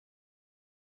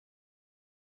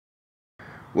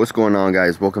What's going on,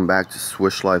 guys? Welcome back to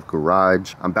Swish Life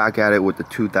Garage. I'm back at it with the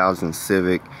 2000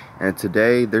 Civic, and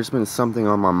today there's been something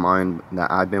on my mind that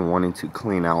I've been wanting to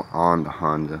clean out on the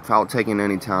Honda. Without taking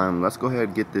any time, let's go ahead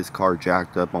and get this car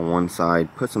jacked up on one side,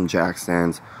 put some jack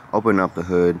stands, open up the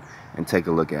hood, and take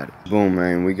a look at it. Boom,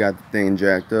 man, we got the thing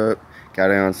jacked up,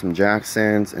 got it on some jack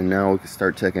stands, and now we can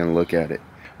start taking a look at it.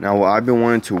 Now, what I've been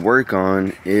wanting to work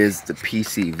on is the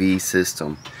PCV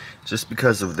system. Just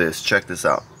because of this, check this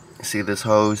out. See this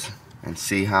hose and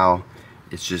see how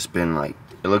it's just been like,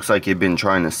 it looks like it's been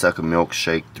trying to suck a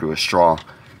milkshake through a straw.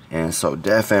 And so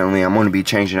definitely I'm going to be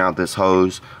changing out this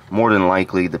hose. More than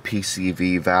likely the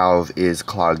PCV valve is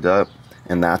clogged up,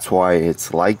 and that's why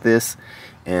it's like this.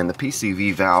 And the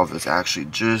PCV valve is actually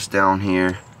just down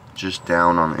here, just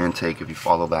down on the intake if you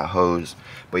follow that hose,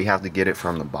 but you have to get it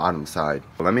from the bottom side.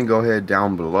 Let me go ahead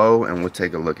down below and we'll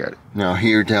take a look at it. Now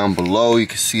here down below you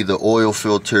can see the oil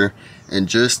filter, and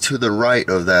just to the right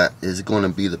of that is going to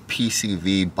be the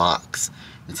PCV box.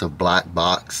 It's a black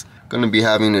box. Going to be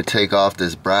having to take off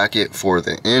this bracket for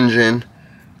the engine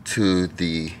to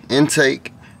the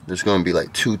intake. There's going to be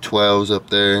like two 12s up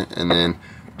there and then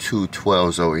two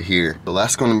 12s over here. So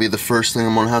that's going to be the first thing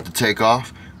I'm going to have to take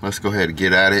off. Let's go ahead and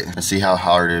get at it and see how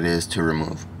hard it is to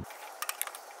remove.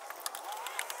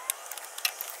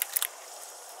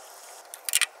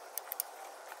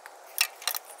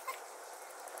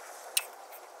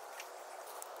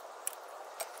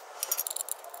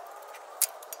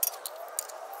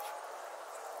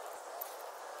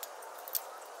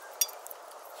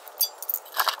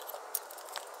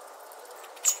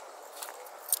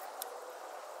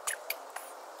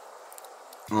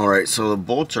 Alright, so the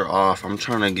bolts are off. I'm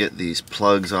trying to get these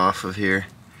plugs off of here.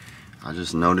 I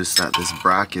just noticed that this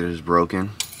bracket is broken.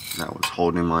 That was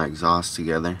holding my exhaust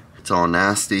together. It's all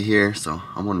nasty here, so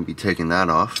I'm going to be taking that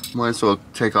off. Might as well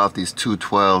take off these two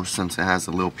 12s since it has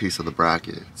a little piece of the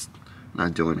bracket. It's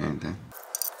not doing anything.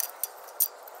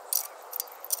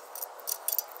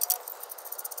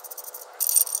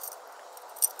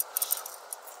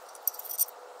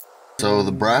 So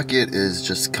the bracket is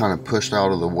just kind of pushed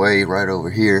out of the way right over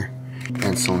here.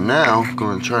 And so now I'm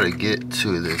going to try to get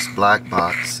to this black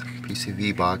box,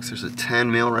 PCV box. There's a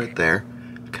 10 mil right there,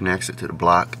 connects it to the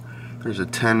block. There's a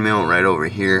 10 mil right over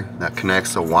here that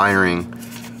connects the wiring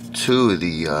to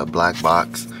the black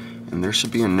box. And there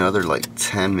should be another like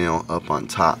 10 mil up on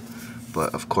top.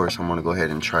 But of course I'm going to go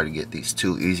ahead and try to get these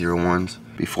two easier ones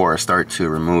before I start to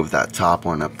remove that top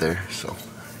one up there. So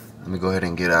let me go ahead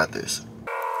and get at this.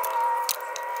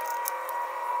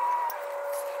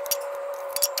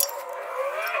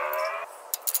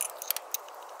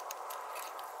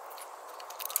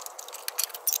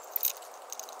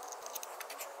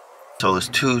 So there's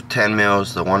two 10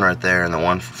 mils, the one right there and the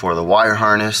one for the wire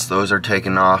harness. Those are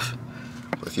taken off.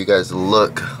 But if you guys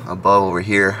look above over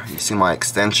here, you see my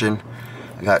extension.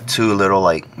 I got two little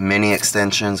like mini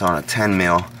extensions on a 10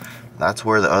 mil. That's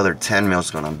where the other 10 mil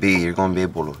is going to be. You're going to be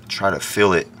able to try to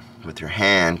feel it with your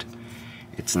hand.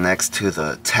 It's next to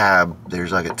the tab.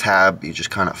 There's like a tab. You just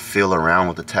kind of feel around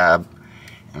with the tab.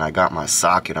 And I got my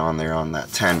socket on there on that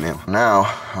 10 mil. Now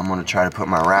I'm going to try to put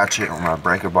my ratchet or my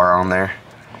breaker bar on there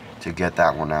to get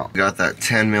that one out. Got that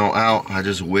 10 mil out. I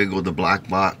just wiggled the black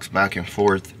box back and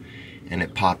forth and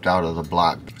it popped out of the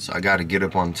block. So I got to get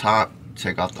up on top,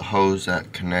 take off the hose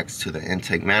that connects to the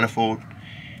intake manifold,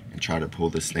 and try to pull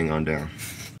this thing on down.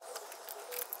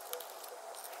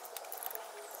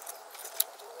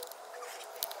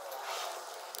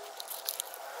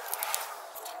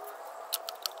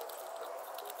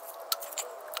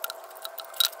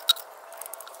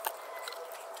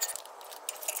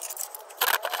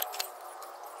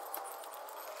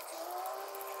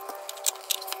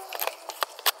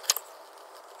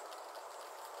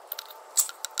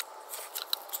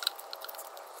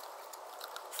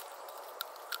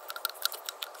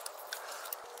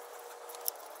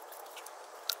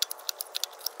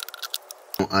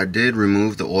 I did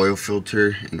remove the oil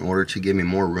filter in order to give me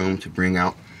more room to bring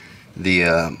out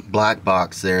the black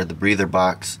box there, the breather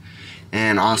box,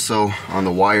 and also on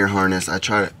the wire harness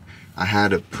I had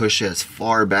to push as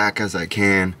far back as I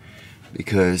can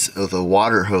because of the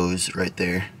water hose right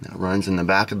there that runs in the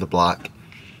back of the block.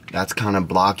 That's kind of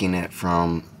blocking it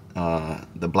from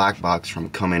the black box from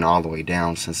coming all the way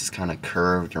down, since it's kind of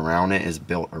curved around it, is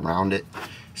built around it.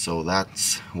 So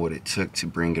that's what it took to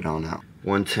bring it on out.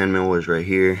 One 10 mil was right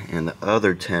here and the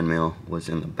other 10 mil was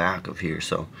in the back of here.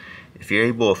 So if you're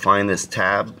able to find this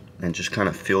tab and just kind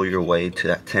of feel your way to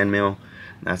that 10 mil,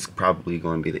 that's probably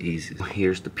going to be the easiest.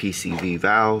 Here's the PCV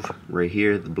valve right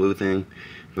here, the blue thing.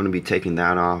 I'm going to be taking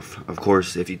that off. Of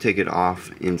course, if you take it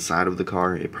off inside of the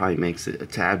car, it probably makes it a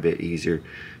tad bit easier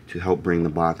to help bring the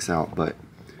box out, but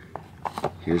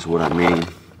here's what I mean.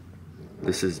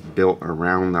 This is built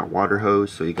around that water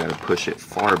hose, so you got to push it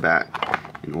far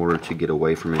back in order to get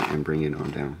away from it and bring it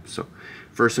on down. So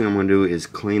first thing I'm going to do is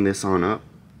clean this on up.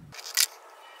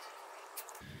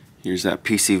 Here's that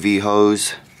PCV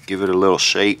hose. Give it a little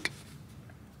shake.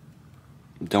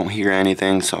 Don't hear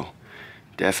anything, so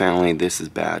definitely this is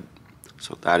bad.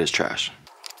 So that is trash.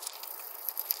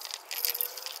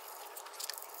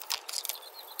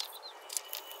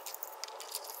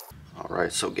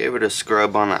 Alright, so gave it a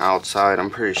scrub on the outside. I'm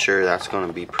pretty sure that's going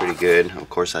to be pretty good. Of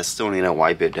course, I still need to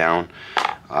wipe it down.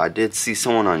 I did see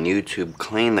someone on YouTube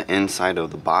clean the inside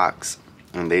of the box,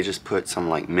 and they just put some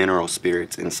like mineral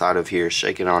spirits inside of here,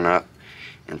 shake it on up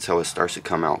until it starts to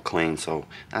come out clean. So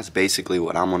that's basically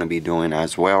what I'm going to be doing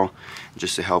as well,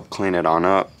 just to help clean it on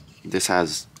up. This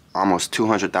has almost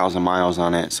 200,000 miles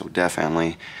on it, so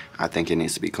definitely I think it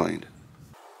needs to be cleaned.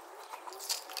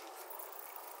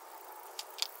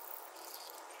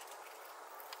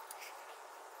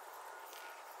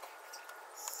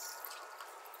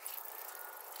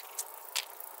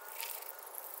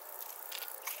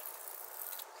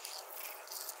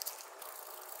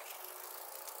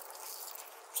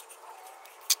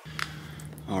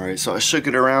 Alright, so I shook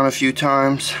it around a few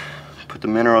times, put the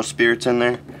mineral spirits in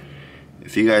there.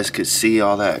 If you guys could see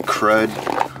all that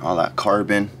crud, all that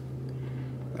carbon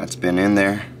that's been in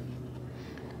there,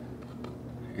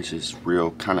 it's just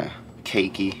real kind of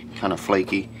cakey, kind of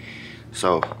flaky.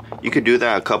 So you could do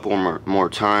that a couple more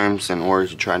times in order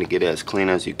to try to get it as clean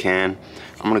as you can.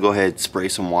 I'm going to go ahead and spray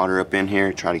some water up in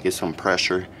here, try to get some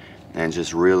pressure, and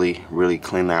just really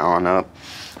clean that on up.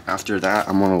 After that,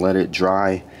 I'm going to let it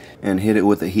dry and hit it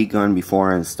with a heat gun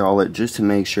before I install it, just to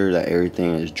make sure that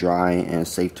everything is dry and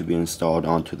safe to be installed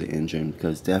onto the engine,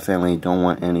 because definitely don't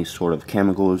want any sort of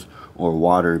chemicals or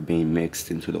water being mixed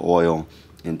into the oil,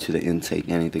 into the intake,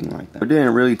 anything like that. It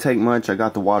didn't really take much. I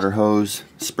got the water hose,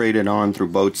 sprayed it on through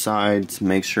both sides,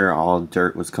 make sure all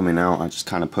dirt was coming out. I just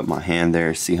kind of put my hand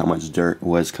there, see how much dirt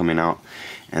was coming out,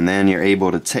 and then you're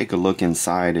able to take a look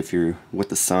inside. If you're with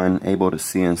the sun, able to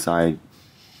see inside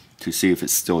to see if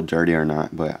it's still dirty or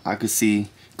not. But I could see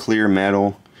clear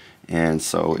metal, and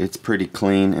so it's pretty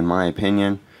clean in my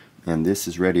opinion, and this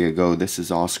is ready to go. This is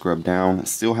all scrubbed down. I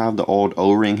still have the old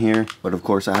O-ring here, but of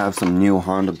course I have some new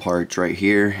Honda parts right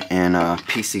here, and a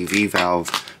PCV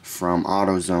valve from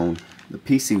AutoZone. The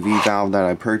PCV valve that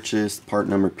I purchased, part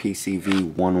number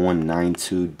PCV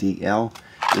 1192DL,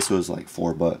 this was like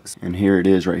 $4, and here it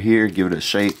is right here. Give it a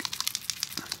shake.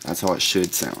 That's how it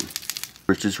should sound.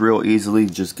 Just real easily,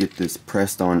 just get this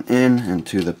pressed on in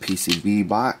into the PCB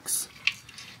box,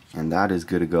 and that is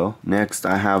good to go. Next,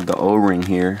 I have the O-ring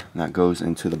here that goes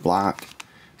into the block,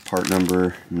 part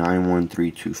number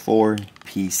 91324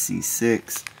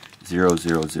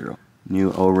 PC6000.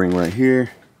 New O-ring right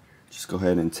here. Just go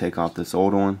ahead and take off this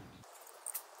old one.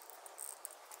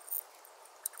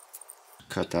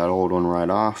 Cut that old one right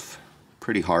off.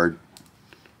 Pretty hard.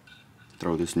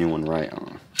 Throw this new one right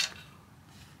on.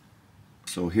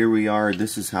 So here we are.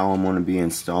 This is how I'm going to be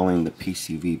installing the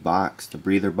PCV box, the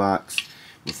breather box,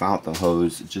 without the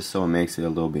hose, just so it makes it a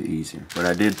little bit easier. But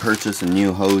I did purchase a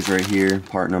new hose right here,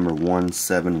 part number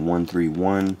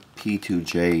 17131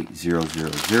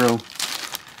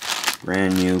 P2J000.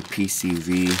 Brand new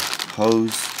PCV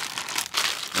hose.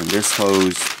 And this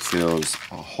hose feels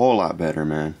a whole lot better,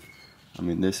 man. I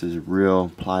mean, this is real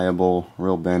pliable,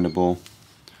 real bendable.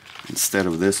 Instead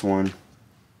of this one,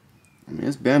 I mean,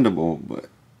 it's bendable, but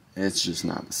it's just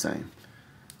not the same.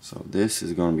 So this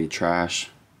is going to be trash,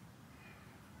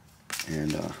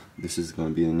 and this is going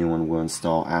to be the new one we'll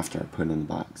install after I put it in the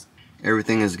box.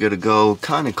 Everything is good to go.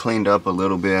 Kind of cleaned up a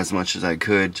little bit, as much as I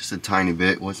could, just a tiny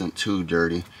bit. Wasn't too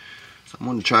dirty. So I'm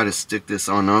going to try to stick this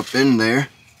on up in there.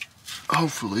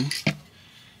 Hopefully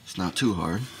it's not too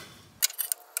hard.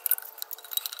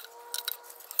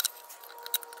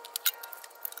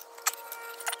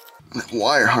 That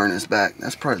wire harness back,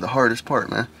 that's probably the hardest part,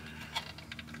 man.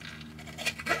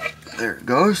 There it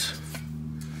goes.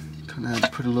 Kind of have to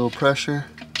put a little pressure.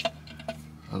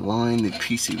 Align the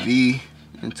PCV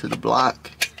into the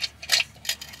block.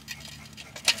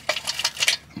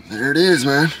 There it is,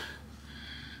 man.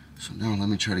 So now let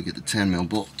me try to get the 10mm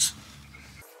bolts.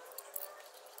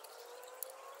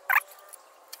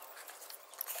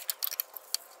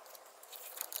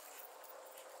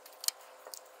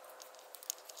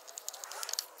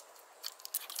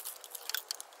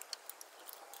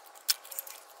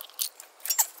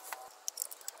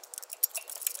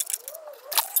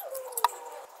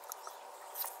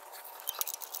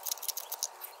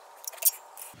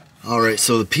 Alright,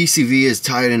 so the PCV is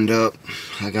tightened up.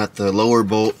 I got the lower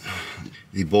bolt,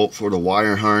 the bolt for the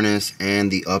wire harness,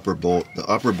 and the upper bolt. The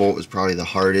upper bolt is probably the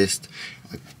hardest.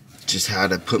 I just had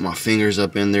to put my fingers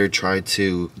up in there, try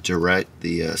to direct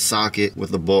the socket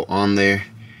with the bolt on there,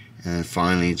 and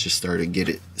finally just get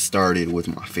it started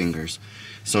with my fingers.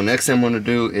 So next thing I'm going to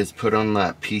do is put on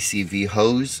that PCV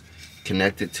hose,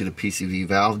 connect it to the PCV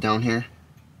valve down here.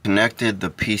 Connected the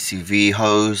PCV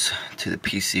hose to the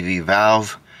PCV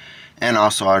valve, and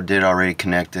also I did already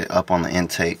connect it up on the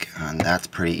intake, and that's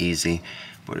pretty easy.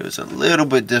 But it was a little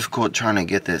bit difficult trying to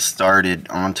get this started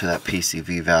onto that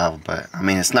PCV valve, but I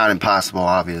mean, it's not impossible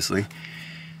obviously,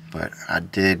 but I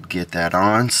did get that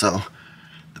on. So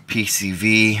the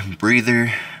PCV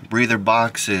breather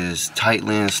box is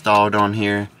tightly installed on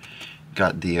here.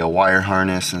 Got the wire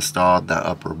harness installed, the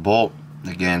upper bolt.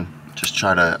 Again, just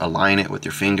try to align it with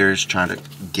your fingers, try to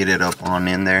get it up on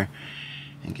in there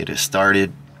and get it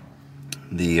started.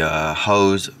 The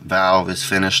hose valve is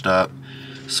finished up.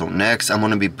 So next I'm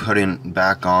going to be putting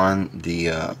back on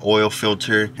the oil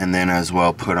filter, and then as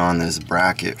well put on this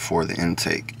bracket for the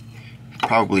intake.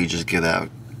 Probably just give that a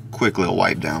quick little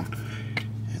wipe down,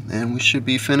 and then we should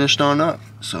be finished on up.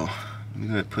 So I'm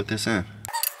going to put this in.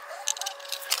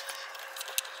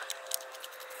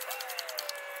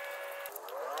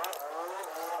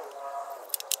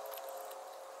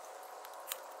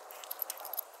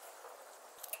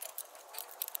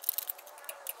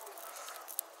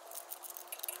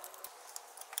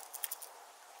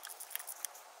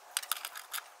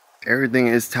 Everything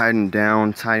is tightened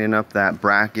down, tighten up that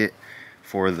bracket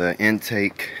for the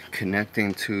intake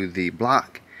connecting to the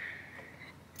block.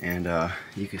 And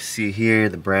you can see here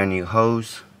the brand new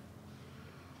hose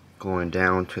going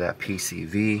down to that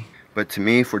PCV. But to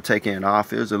me, for taking it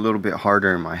off, it was a little bit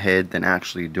harder in my head than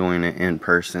actually doing it in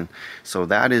person. So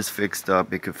that is fixed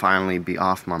up. It could finally be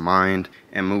off my mind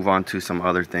and move on to some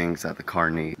other things that the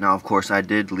car needs. Now, of course, I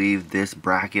did leave this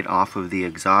bracket off of the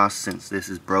exhaust since this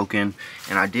is broken.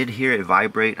 And I did hear it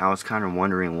vibrate. I was kind of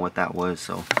wondering what that was.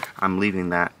 So I'm leaving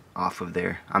that off of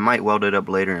there. I might weld it up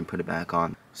later and put it back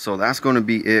on. So that's going to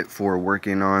be it for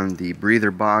working on the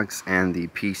breather box and the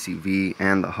PCV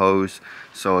and the hose.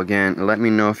 So again, let me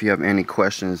know if you have any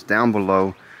questions down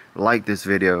below. Like this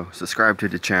video, subscribe to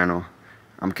the channel.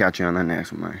 I'm catching you on the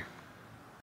next one, man.